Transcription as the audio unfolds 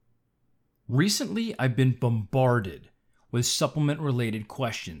Recently, I've been bombarded with supplement-related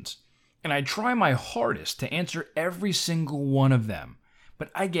questions, and I try my hardest to answer every single one of them,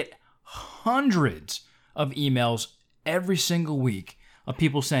 but I get hundreds of emails every single week of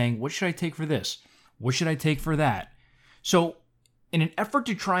people saying, what should I take for this? What should I take for that? So, in an effort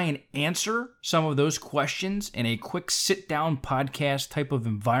to try and answer some of those questions in a quick sit-down podcast type of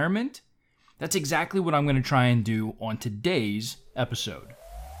environment, that's exactly what I'm going to try and do on today's episode.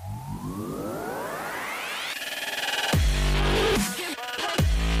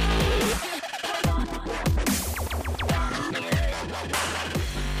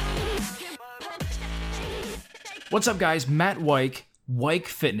 What's up, guys? Matt Weik, Weik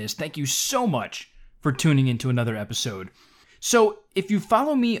Fitness. Thank you so much for tuning into another episode. So, if you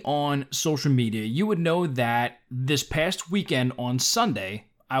follow me on social media, you would know that this past weekend on Sunday,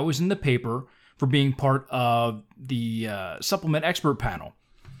 I was in the paper for being part of the supplement expert panel.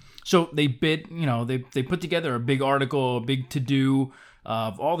 So they they put together a big article, a big to-do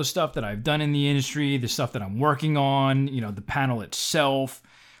of all the stuff that I've done in the industry, the stuff that I'm working on, the panel itself,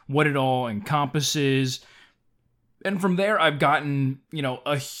 what it all encompasses. And from there, I've gotten,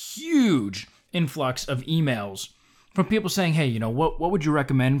 a huge influx of emails from people saying, hey, what would you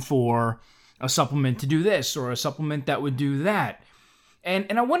recommend for a supplement to do this or a supplement that would do that?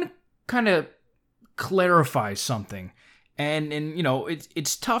 And I want to kind of clarify something. And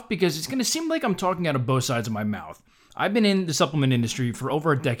it's tough because it's going to seem like I'm talking out of both sides of my mouth. I've been in the supplement industry for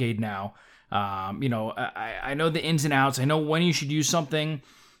over a decade now. I know the ins and outs. I know when you should use something,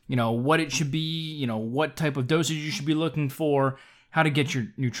 what it should be, what type of dosage you should be looking for, how to get your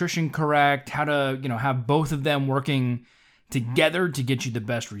nutrition correct, how to, have both of them working together to get you the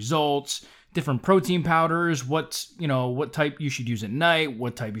best results, different protein powders, what type you should use at night,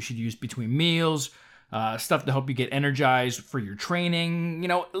 what type you should use between meals, stuff to help you get energized for your training,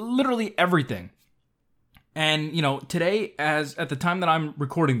 literally everything. And, today, at the time that I'm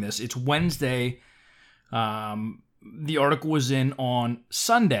recording this, it's Wednesday. The article was in on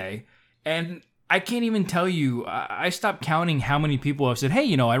Sunday, and I can't even tell you. I stopped counting how many people have said,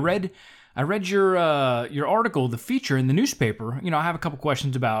 "Hey, I read your article, the feature in the newspaper. I have a couple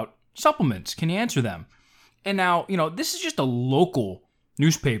questions about supplements. Can you answer them?" And now, this is just a local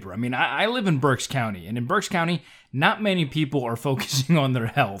newspaper. I mean, I live in Berks County, and in Berks County, not many people are focusing on their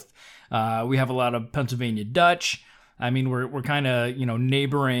health. We have a lot of Pennsylvania Dutch. I mean, we're kind of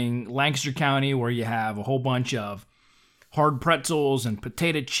neighboring Lancaster County, where you have a whole bunch of hard pretzels and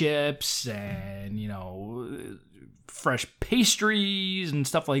potato chips and, fresh pastries and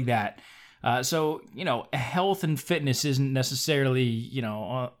stuff like that. So, health and fitness isn't necessarily,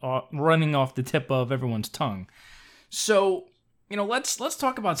 running off the tip of everyone's tongue. So, let's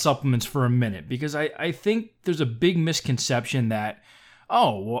talk about supplements for a minute, because I think there's a big misconception that,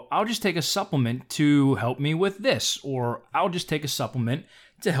 oh, well, I'll just take a supplement to help me with this, or I'll just take a supplement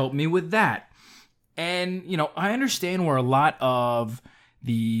to help me with that. And, I understand where a lot of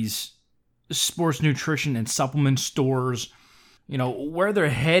these sports nutrition and supplement stores, where they're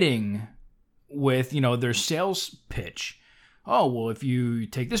heading with, their sales pitch. Oh, well, if you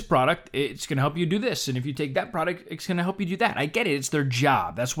take this product, it's going to help you do this. And if you take that product, it's going to help you do that. I get it. It's their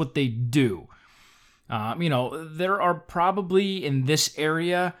job. That's what they do. There are probably in this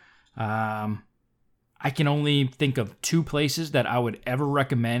area, I can only think of two places that I would ever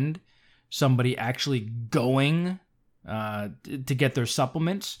recommend somebody actually going to get their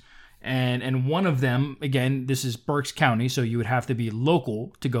supplements. And one of them, again, this is Berks County, so you would have to be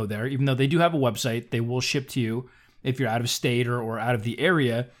local to go there. Even though they do have a website, they will ship to you if you're out of state or out of the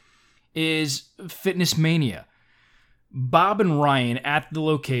area, is Fitness Mania. Bob and Ryan at the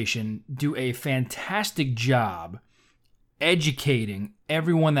location do a fantastic job educating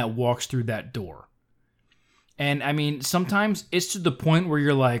everyone that walks through that door. And I mean, sometimes it's to the point where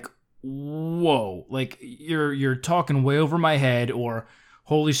you're like, whoa, like you're talking way over my head, or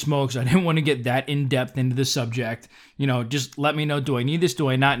holy smokes, I didn't want to get that in depth into the subject. Just let me know, do I need this? Do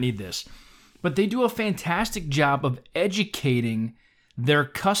I not need this? But they do a fantastic job of educating their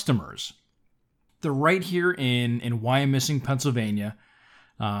customers. They're right here in Wyomissing, Pennsylvania.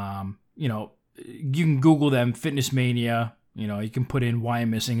 You can Google them, Fitness Mania. You can put in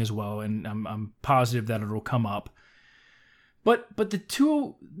Wyomissing as well, and I'm positive that it'll come up. But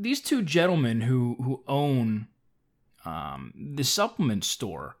these two gentlemen who own the supplement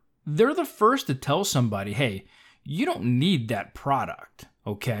store, they're the first to tell somebody, hey, you don't need that product,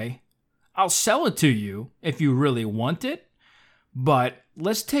 okay? I'll sell it to you if you really want it, but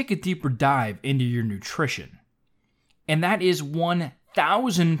let's take a deeper dive into your nutrition. And that is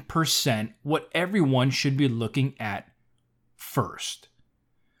 1000% what everyone should be looking at first.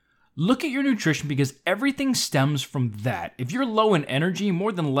 look at your nutrition because everything stems from that. If you're low in energy,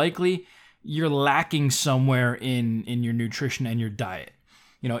 more than likely you're lacking somewhere in your nutrition and your diet.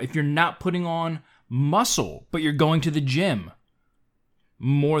 If you're not putting on muscle, but you're going to the gym,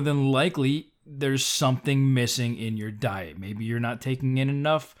 more than likely there's something missing in your diet. Maybe you're not taking in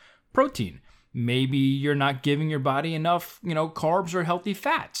enough protein. Maybe you're not giving your body enough, carbs or healthy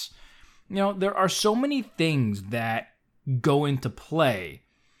fats. There are so many things that go into play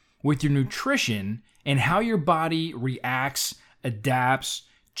with your nutrition and how your body reacts, adapts,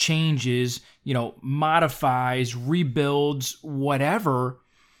 changes, modifies, rebuilds, whatever,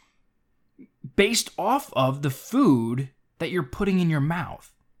 based off of the food that you're putting in your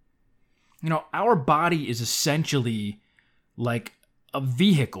mouth. Our body is essentially like a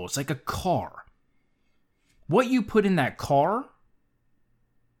vehicle. It's like a car. What you put in that car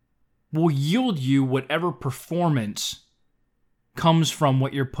will yield you whatever performance comes from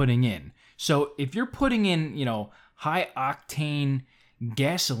what you're putting in. So if you're putting in, high octane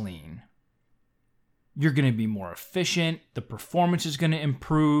gasoline, you're going to be more efficient. The performance is going to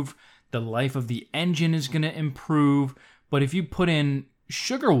improve. The life of the engine is going to improve. But if you put in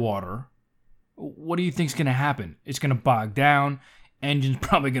sugar water, what do you think is going to happen? It's going to bog down. Engine's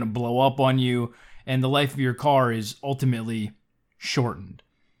probably going to blow up on you. And the life of your car is ultimately shortened.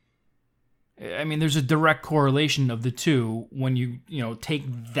 I mean, there's a direct correlation of the two when you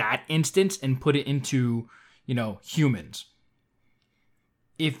take that instance and put it into, humans.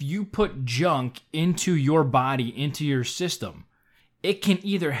 If you put junk into your body, into your system, it can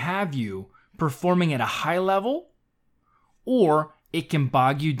either have you performing at a high level or it can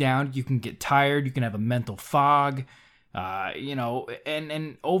bog you down. You can get tired. You can have a mental fog,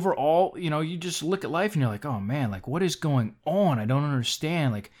 and overall, you just look at life and you're like, oh man, like what is going on? I don't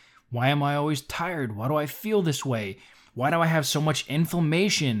understand. Like, why am I always tired? Why do I feel this way? Why do I have so much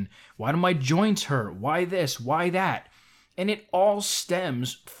inflammation? Why do my joints hurt? Why this? Why that? And it all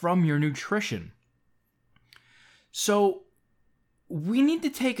stems from your nutrition. So we need to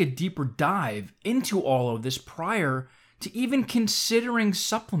take a deeper dive into all of this prior to even considering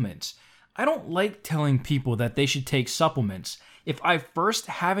supplements. I don't like telling people that they should take supplements if I first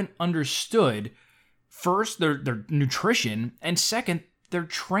haven't understood, first, their nutrition, and second, their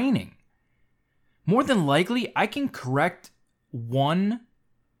training. More than likely, I can correct one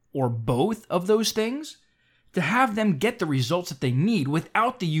or both of those things to have them get the results that they need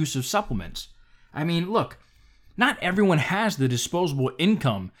without the use of supplements. I mean, look, not everyone has the disposable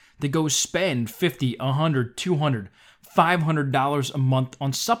income to go spend $50, $100, $200, $500 a month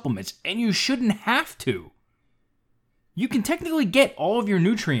on supplements, and you shouldn't have to. You can technically get all of your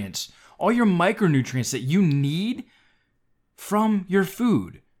nutrients, all your micronutrients that you need from your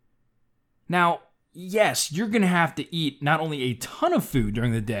food. Now, yes, you're going to have to eat not only a ton of food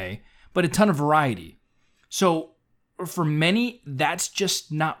during the day, but a ton of variety. So for many, that's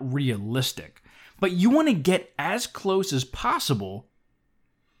just not realistic. But you want to get as close as possible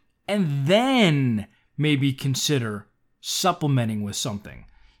and then maybe consider supplementing with something.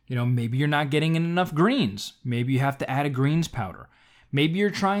 Maybe you're not getting in enough greens. Maybe you have to add a greens powder. Maybe you're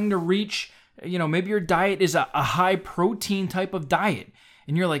trying to reach, maybe your diet is a high protein type of diet.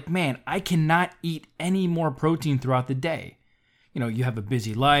 And you're like, man, I cannot eat any more protein throughout the day. You have a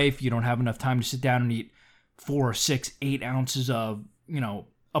busy life. You don't have enough time to sit down and eat 4, 6, 8 ounces of,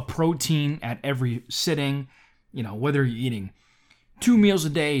 a protein at every sitting. Whether you're eating 2 meals a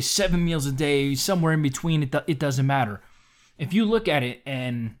day, 7 meals a day, somewhere in between, it doesn't matter. If you look at it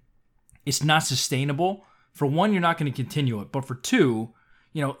and it's not sustainable, for one, you're not going to continue it. But for two,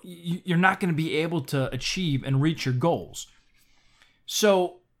 you're not going to be able to achieve and reach your goals.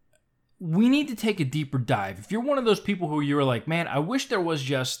 So we need to take a deeper dive. If you're one of those people who you're like, man, I wish there was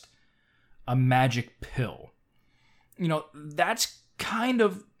just a magic pill. That's kind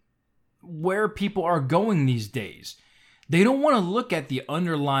of where people are going these days. They don't want to look at the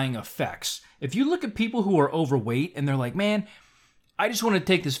underlying effects. If you look at people who are overweight and they're like, man, I just want to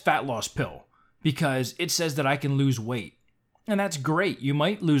take this fat loss pill because it says that I can lose weight. And that's great. You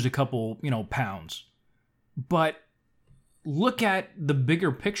might lose a couple, pounds. But look at the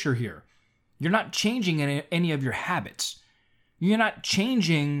bigger picture here. You're not changing any of your habits. You're not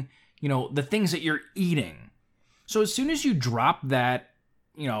changing, the things that you're eating. So as soon as you drop that,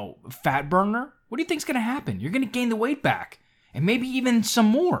 fat burner, what do you think's going to happen? You're going to gain the weight back and maybe even some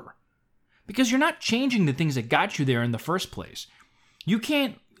more because you're not changing the things that got you there in the first place. You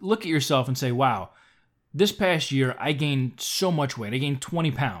can't look at yourself and say, wow, this past year I gained so much weight. I gained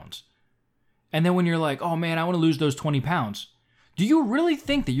 20 pounds. And then when you're like, oh man, I want to lose those 20 pounds. Do you really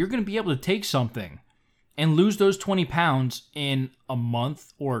think that you're going to be able to take something and lose those 20 pounds in a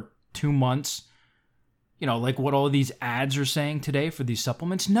month or 2 months, like what all of these ads are saying today for these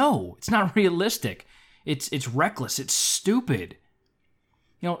supplements. No, it's not realistic. It's reckless. It's stupid.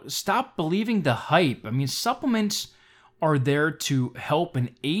 Stop believing the hype. I mean, supplements are there to help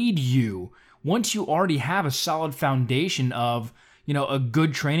and aid you once you already have a solid foundation of, a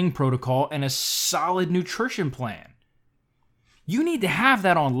good training protocol and a solid nutrition plan. You need to have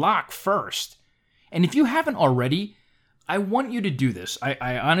that on lock first. And if you haven't already, I want you to do this.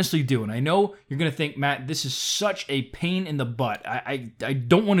 I honestly do. And I know you're going to think, Matt, this is such a pain in the butt. I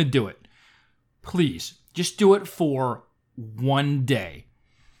don't want to do it. Please, just do it for one day.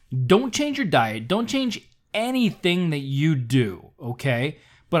 Don't change your diet. Don't change anything that you do, okay?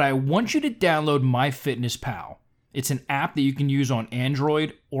 But I want you to download MyFitnessPal. It's an app that you can use on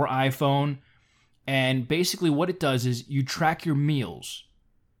Android or iPhone. And basically what it does is you track your meals.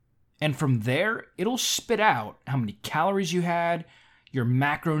 And from there, it'll spit out how many calories you had, your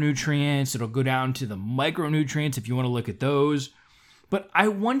macronutrients. It'll go down to the micronutrients if you want to look at those. But I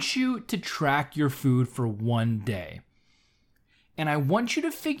want you to track your food for one day. And I want you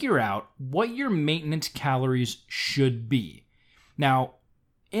to figure out what your maintenance calories should be. Now,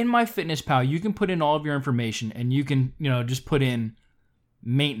 in MyFitnessPal, you can put in all of your information and you can, just put in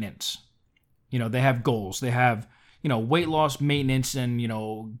maintenance. They have goals. They have, weight loss, maintenance, and,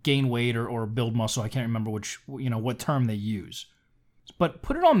 gain weight or build muscle. I can't remember what term they use. But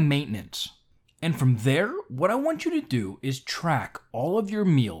put it on maintenance. And from there, what I want you to do is track all of your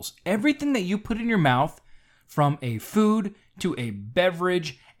meals, everything that you put in your mouth, from a food to a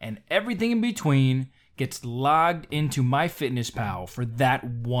beverage and everything in between, gets logged into MyFitnessPal for that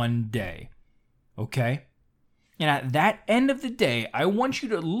one day. Okay? And at that end of the day, I want you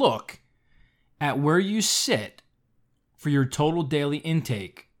to look at where you sit for your total daily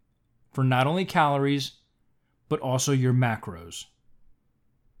intake for not only calories, but also your macros.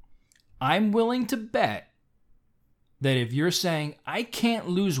 I'm willing to bet that if you're saying, I can't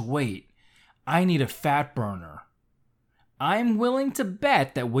lose weight, I need a fat burner, I'm willing to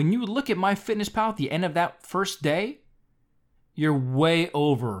bet that when you look at MyFitnessPal at the end of that first day, you're way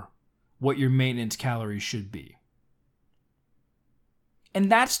over what your maintenance calories should be.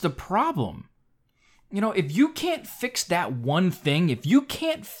 And that's the problem. If you can't fix that one thing, if you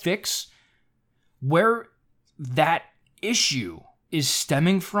can't fix where that issue is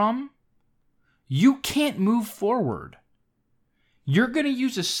stemming from, you can't move forward. You're going to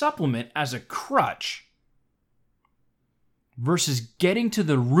use a supplement as a crutch versus getting to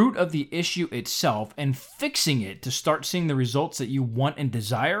the root of the issue itself and fixing it to start seeing the results that you want and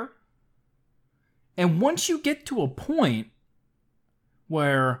desire. And once you get to a point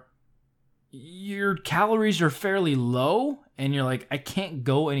where your calories are fairly low and you're like, I can't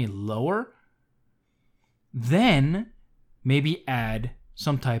go any lower, then maybe add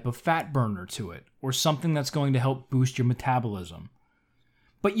some type of fat burner to it or something that's going to help boost your metabolism.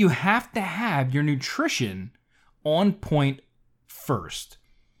 But you have to have your nutrition on point first.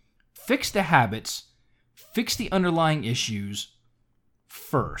 Fix the habits, fix the underlying issues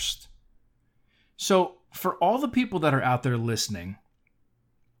first. So for all the people that are out there listening,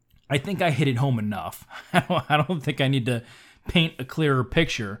 I think I hit it home enough. I don't think I need to paint a clearer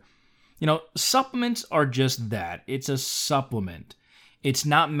picture. Supplements are just that. It's a supplement. It's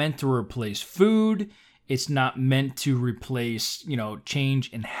not meant to replace food. It's not meant to replace,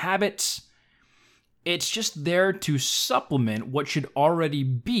 change in habits. It's just there to supplement what should already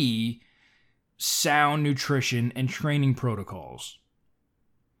be sound nutrition and training protocols.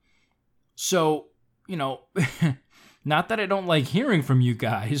 So, not that I don't like hearing from you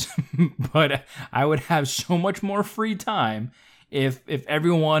guys, but I would have so much more free time if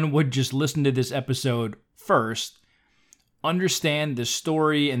everyone would just listen to this episode first, understand the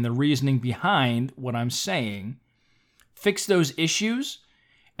story and the reasoning behind what I'm saying, fix those issues,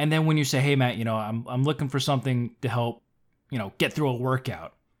 and then when you say, hey, Matt, I'm looking for something to help, get through a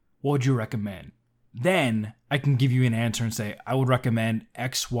workout, what would you recommend? Then I can give you an answer and say, I would recommend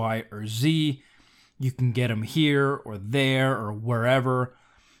X, Y, or Z. You can get them here or there or wherever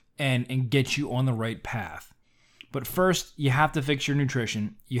and get you on the right path. But first, you have to fix your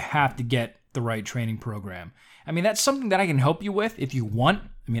nutrition. You have to get the right training program. That's something that I can help you with if you want.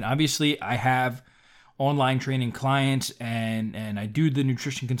 Obviously, I have online training clients and I do the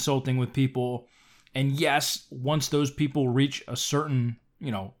nutrition consulting with people. And yes, once those people reach a certain,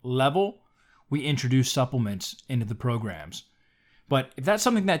 level, we introduce supplements into the programs. But if that's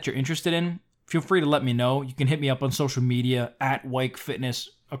something that you're interested in, feel free to let me know. You can hit me up on social media at Wyke Fitness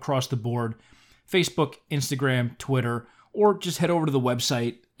across the board, Facebook, Instagram, Twitter, or just head over to the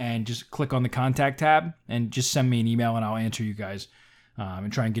website and just click on the contact tab and just send me an email and I'll answer you guys.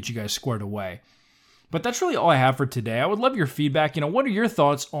 and try and get you guys squared away. But that's really all I have for today. I would love your feedback. What are your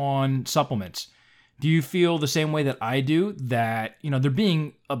thoughts on supplements? Do you feel the same way that I do, that, they're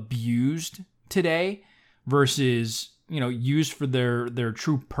being abused today versus, used for their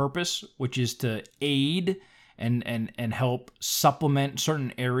true purpose, which is to aid and help supplement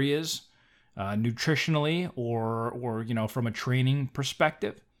certain areas nutritionally or from a training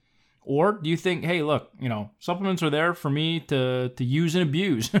perspective? Or do you think, hey, look, supplements are there for me to use and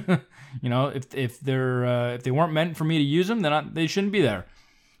abuse? If they weren't meant for me to use them, then they shouldn't be there.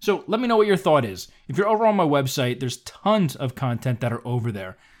 So let me know what your thought is. If you're over on my website, there's tons of content that are over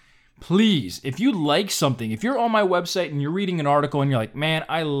there. Please, if you like something, if you're on my website and you're reading an article and you're like, man,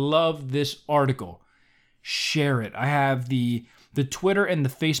 I love this article, share it. I have the Twitter and the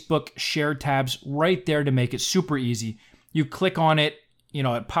Facebook share tabs right there to make it super easy. You click on it,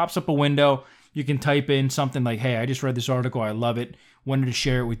 it pops up a window. You can type in something like, hey, I just read this article. I love it. Wanted to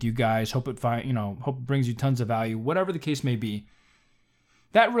share it with you guys. Hope it brings you tons of value, whatever the case may be.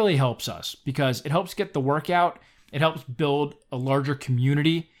 That really helps us because it helps get the work out. It helps build a larger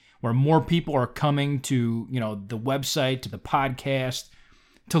community where more people are coming to, the website, to the podcast,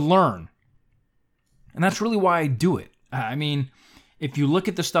 to learn. And that's really why I do it. I mean, if you look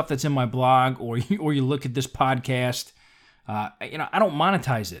at the stuff that's in my blog or you look at this podcast, I don't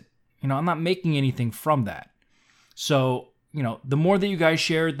monetize it. I'm not making anything from that. So, the more that you guys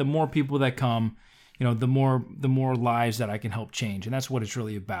share, the more people that come, the more lives that I can help change. And that's what it's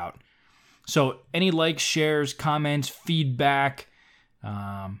really about. So any likes, shares, comments, feedback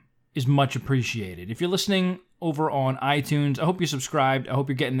is much appreciated. If you're listening over on iTunes, I hope you're subscribed. I hope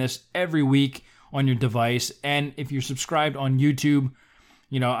you're getting this every week on your device. And if you're subscribed on YouTube,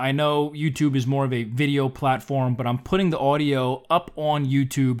 I know YouTube is more of a video platform, but I'm putting the audio up on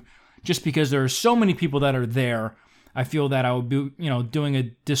YouTube just because there are so many people that are there. I feel that I would be, doing a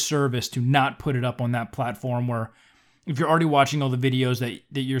disservice to not put it up on that platform where if you're already watching all the videos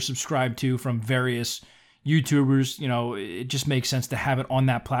that you're subscribed to from various YouTubers, it just makes sense to have it on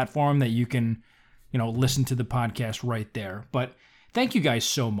that platform that you can, listen to the podcast right there. But thank you guys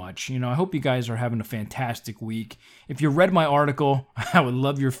so much. I hope you guys are having a fantastic week. If you read my article, I would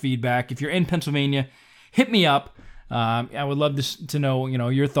love your feedback. If you're in Pennsylvania, hit me up. I would love to know,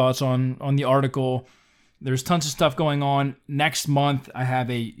 your thoughts on the article. There's tons of stuff going on. Next month, I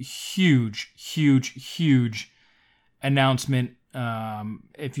have a huge, huge, huge announcement.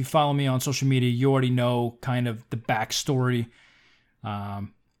 If you follow me on social media, you already know kind of the backstory.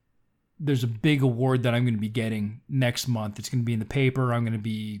 There's a big award that I'm going to be getting next month. It's going to be in the paper. I'm going to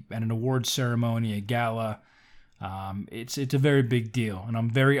be at an awards ceremony, a gala. It's a very big deal, and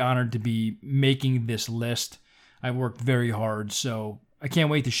I'm very honored to be making this list. I've worked very hard, so I can't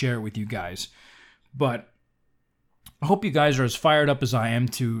wait to share it with you guys. But I hope you guys are as fired up as I am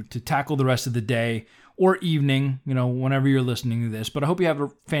to tackle the rest of the day or evening, whenever you're listening to this. But I hope you have a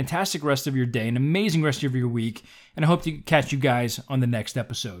fantastic rest of your day, an amazing rest of your week, and I hope to catch you guys on the next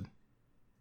episode.